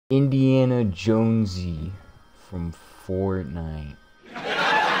Indiana Jonesy from Fortnite.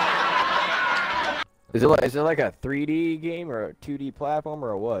 Is it like a 3D game or a 2D platform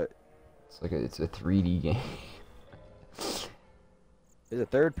or what? It's a 3D game. Is it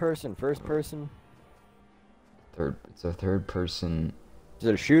third person, first person? It's a third person. Is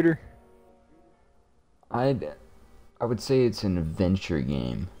it a shooter? I would say it's an adventure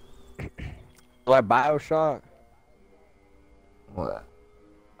game. Like BioShock? What?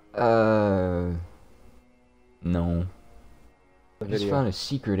 No. I just found a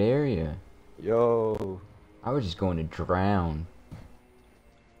secret area. Yo. I was just going to drown.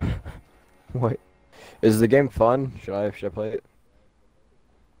 What? Is the game fun? Should I play it?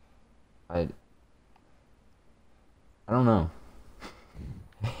 I don't know.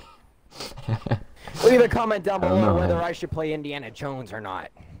 Leave a comment down I don't below know. whether I should play Indiana Jones or not.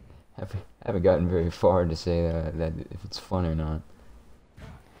 Haven't gotten very far to say that if it's fun or not.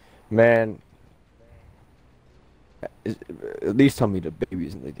 Man. At least tell me the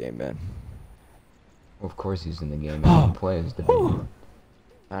baby's in the game, man. Well, of course he's in the game. I can play as the baby.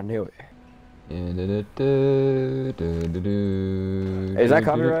 I knew it. Is that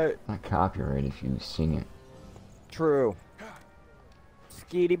copyright? Not copyright if you sing it. True.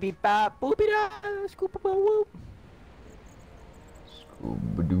 Skitty beep bop boopy da scoop a whoop.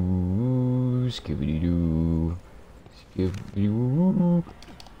 Scooby-doo, skibidi-doo, skibidi-doo.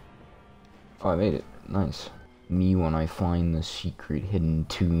 Oh, I made it. Nice. Me when I find the secret hidden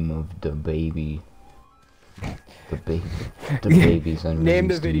tomb of Dababy. The baby's under Name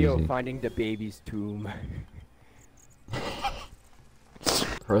the video Finding the Baby's Tomb.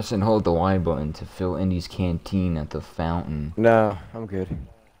 Press and hold the Y button to fill Indy's canteen at the fountain. No, I'm good.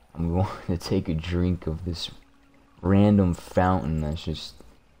 I'm going to take a drink of this random fountain that's just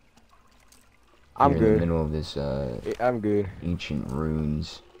I'm in good. the middle of this I'm good. ancient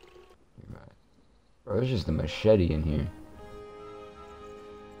ruins. Bro, there's just a machete in here.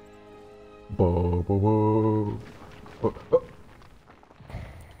 Bo, bo, bo. Oh, oh.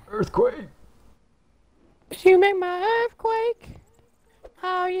 Earthquake! You make my earthquake.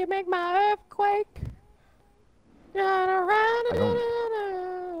 How you make my earthquake. I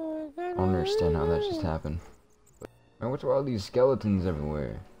don't understand how that just happened. Man, what's with all these skeletons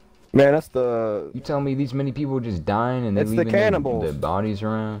everywhere? Man, that's the... You tell me these many people just dying and they It's the leaving cannibals. their bodies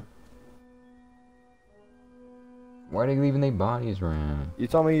around? Why are they leaving their bodies around? You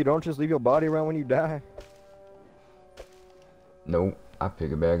tell me you don't just leave your body around when you die? Nope, I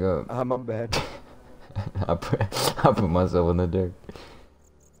pick it back up. My bad. I put myself in the dirt.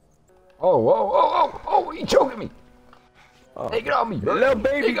 Oh, whoa, whoa, oh, oh, he choking me! Oh. Take it off me! Little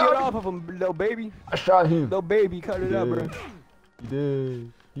baby, get off of him, little baby. I shot him. Little baby, cut it out, bro. He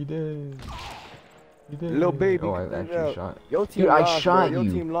did. He did. He did. Little baby, Oh, I cut it actually out. shot. Your team Dude, I lost, shot bro. Your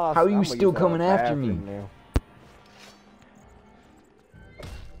you. team lost. How are you I'ma still use coming the after me? bathroom now.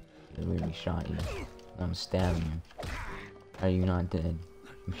 I literally shot you. I'm stabbing you. How are you not dead?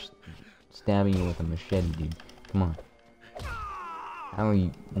 I'm stabbing you with a machete, dude. Come on. How are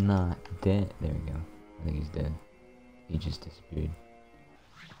you not dead? There we go. I think he's dead. He just disappeared.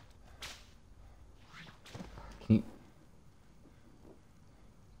 Can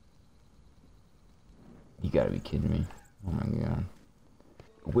you gotta be kidding me. Oh my god.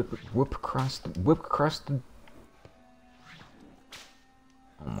 Whip across the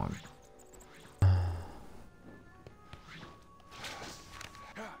oh my.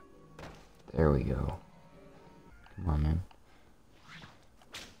 There we go. Come on, man.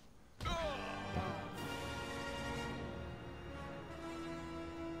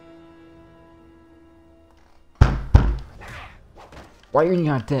 Why are you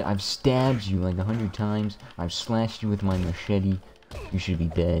not dead? I've stabbed you like 100 times. I've slashed you with my machete. You should be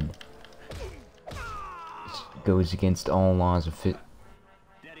dead. This goes against all laws of fit.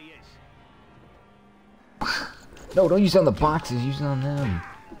 No, don't use it on the boxes. Use it on them.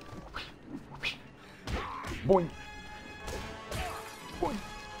 Boing. Boing.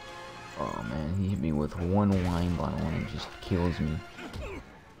 Oh man, he hit me with one wine bottle and it just kills me.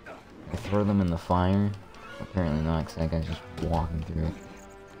 I throw them in the fire. Apparently not, because that guy's just walking through it.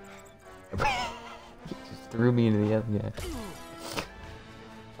 He just threw me into the other guy.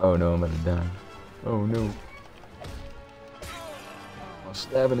 Oh no, I'm about to die. Oh no. I'm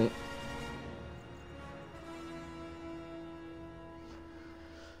stabbing it.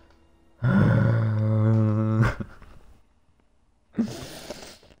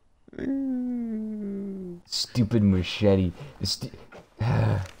 Stupid machete.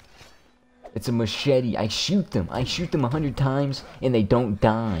 It's a machete. I shoot them 100 times and they don't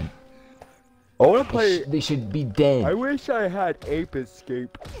die. I want to play. They should be dead. I wish I had Ape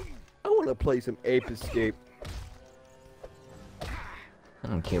Escape. I want to play some Ape Escape. I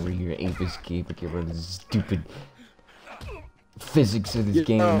don't care where your Ape Escape. I care about the stupid physics of this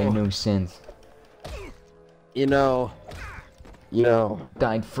game. It made no sense. You know.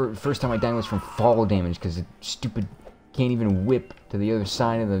 Died first time I died was from fall damage because it stupid can't even whip to the other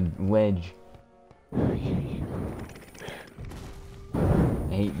side of the ledge. I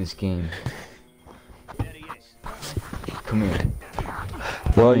hate this game. Come here.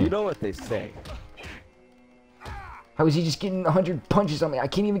 Well, you know what they say. How is he just getting 100 punches on me? I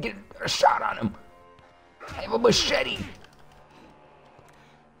can't even get a shot on him. I have a machete.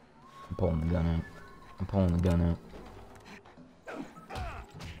 I'm pulling the gun out. I'm pulling the gun out.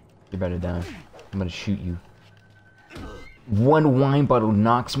 You better die. I'm gonna shoot you. One wine bottle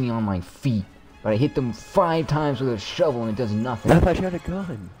knocks me on my feet, but I hit them 5 times with a shovel and it does nothing. I thought you had a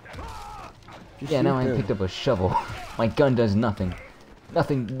gun. Yeah, now I picked up a shovel. My gun does nothing.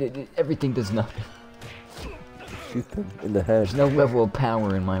 Nothing. Everything does nothing. Shoot them in the head. There's no level of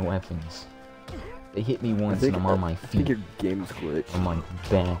power in my weapons. They hit me once and I'm on my feet. I think your game's glitched. I'm on my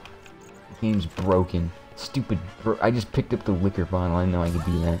back. The game's broken. Stupid. I just picked up the liquor bottle. I know I could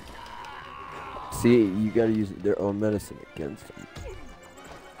do that. See, you gotta use their own medicine against them.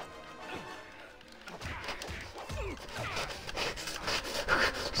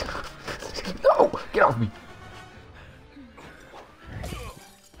 No! Get off me!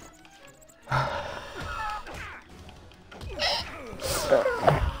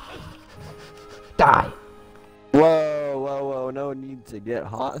 Die! Whoa, no need to get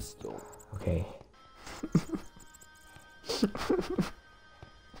hostile. Okay.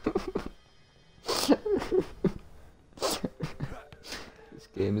 This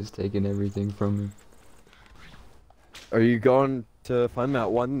game is taking everything from me. Are you going to find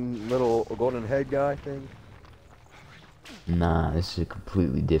that one little golden head guy thing? Nah, this is a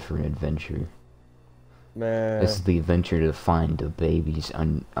completely different adventure. Man. This is the adventure to find Dababy's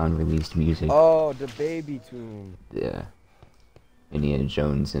unreleased music. Oh, Dababy tune. Yeah. Indiana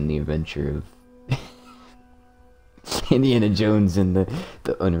Jones and the adventure of Indiana Jones and the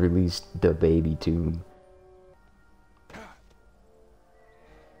unreleased Dababy tune.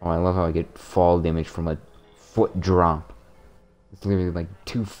 Oh, I love how I get fall damage from a foot drop. It's literally like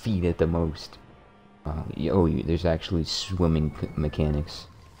 2 feet at the most. There's actually swimming mechanics.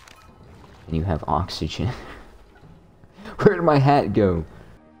 And you have oxygen. Where did my hat go?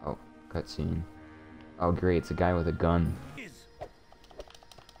 Oh, cutscene. Oh great, it's a guy with a gun.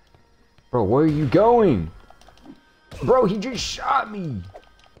 Bro, where are you going? Bro, he just shot me!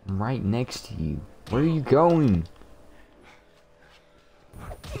 I'm right next to you. Where are you going?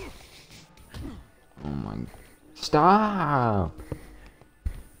 Oh my... Stop!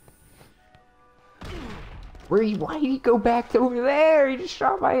 Why did he go back over there? He just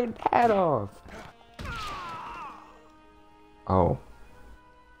shot my hat off. Oh.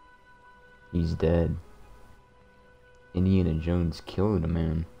 He's dead. Indiana Jones killed a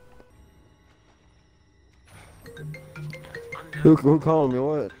man. Who calling me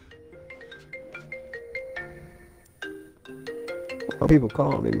what? What are people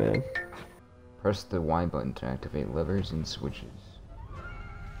calling me, man? Press the Y button to activate levers and switches.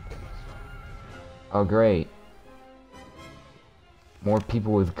 Oh great. More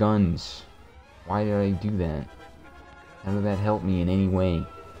people with guns. Why did I do that? How did that help me in any way?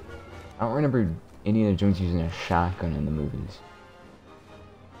 I don't remember Indiana Jones using a shotgun in the movies.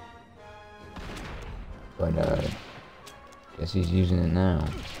 But, guess he's using it now.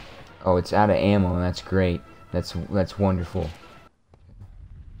 Oh, it's out of ammo, that's great. That's wonderful.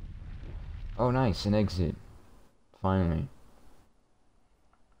 Oh, nice, an exit. Finally.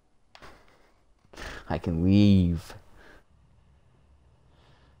 I can leave.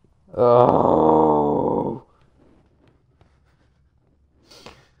 Oh!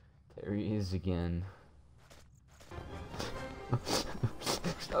 There he is again.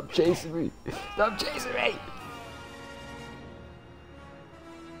 Stop chasing me! Stop chasing me!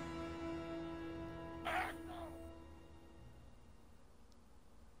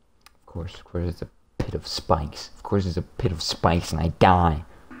 Of course, it's a pit of spikes. Of course, it's a pit of spikes and I die.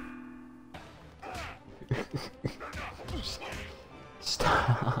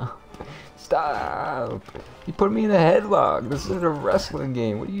 Stop. Stop. You put me in a headlock. This is a wrestling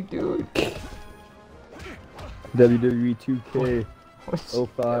game. What are you doing? WWE 2K What's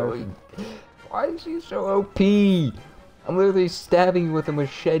 05. Why is he so OP? I'm literally stabbing you with a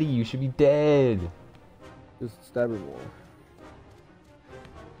machete. You should be dead. Just stab him more.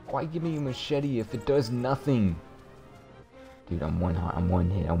 Why give me a machete if it does nothing? Dude, I'm one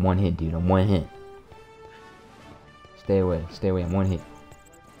hit, dude, I'm one hit. Stay away, I'm one hit.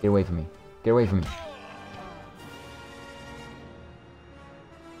 Get away from me. Get away from me.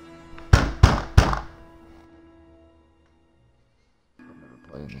 I'll never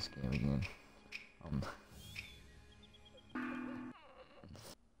play this game again.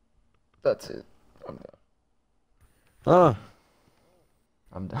 That's it. I'm done.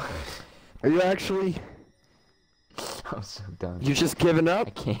 I'm done. Are you actually? I'm so done. You just giving up?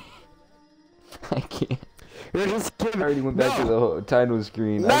 I can't. I can't. You're just giving. I already went back to the whole title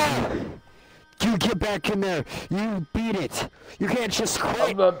screen. No! You get back in there. You beat it. You can't just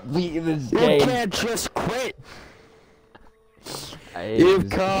quit. I'm not beating this You game. can't just quit. I hate You've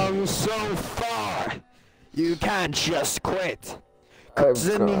this come so far. You can't just quit. Cause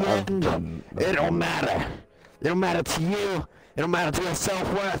in the end, it don't matter. It don't matter to you. It don't matter to your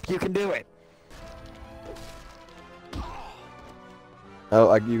self-worth. You can do it.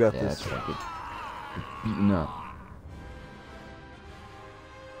 Oh, you got Yeah, this. that's right. Get beaten up.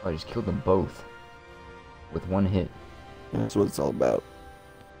 Oh, I just killed them both. With one hit. That's what it's all about.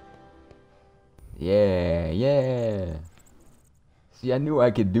 Yeah, yeah. See, I knew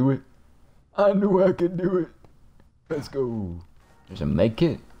I could do it. I knew I could do it. Let's go. There's a med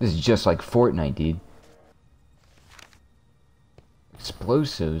kit? This is just like Fortnite, dude.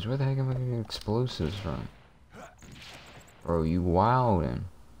 Explosives? Where the heck am I gonna get explosives from? Bro, you wildin'.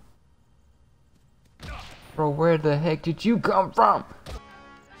 Bro, where the heck did you come from?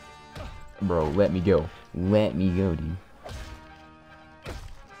 Bro, let me go. Let me go, dude.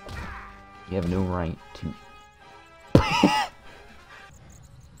 You have no right to...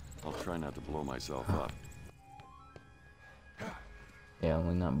 I'll try not to blow myself up. Yeah,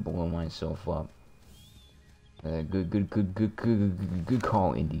 I'm not blow myself up. Good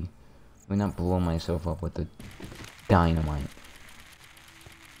call, Indy. I'm not blow myself up with the dynamite.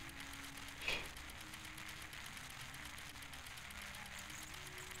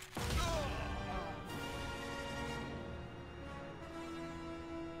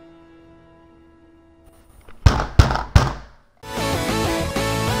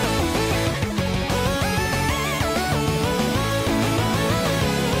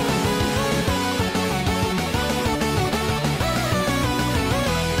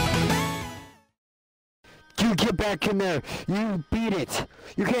 You get back in there. You beat it.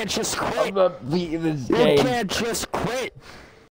 You can't just quit. I'm not beating this You game. can't just quit.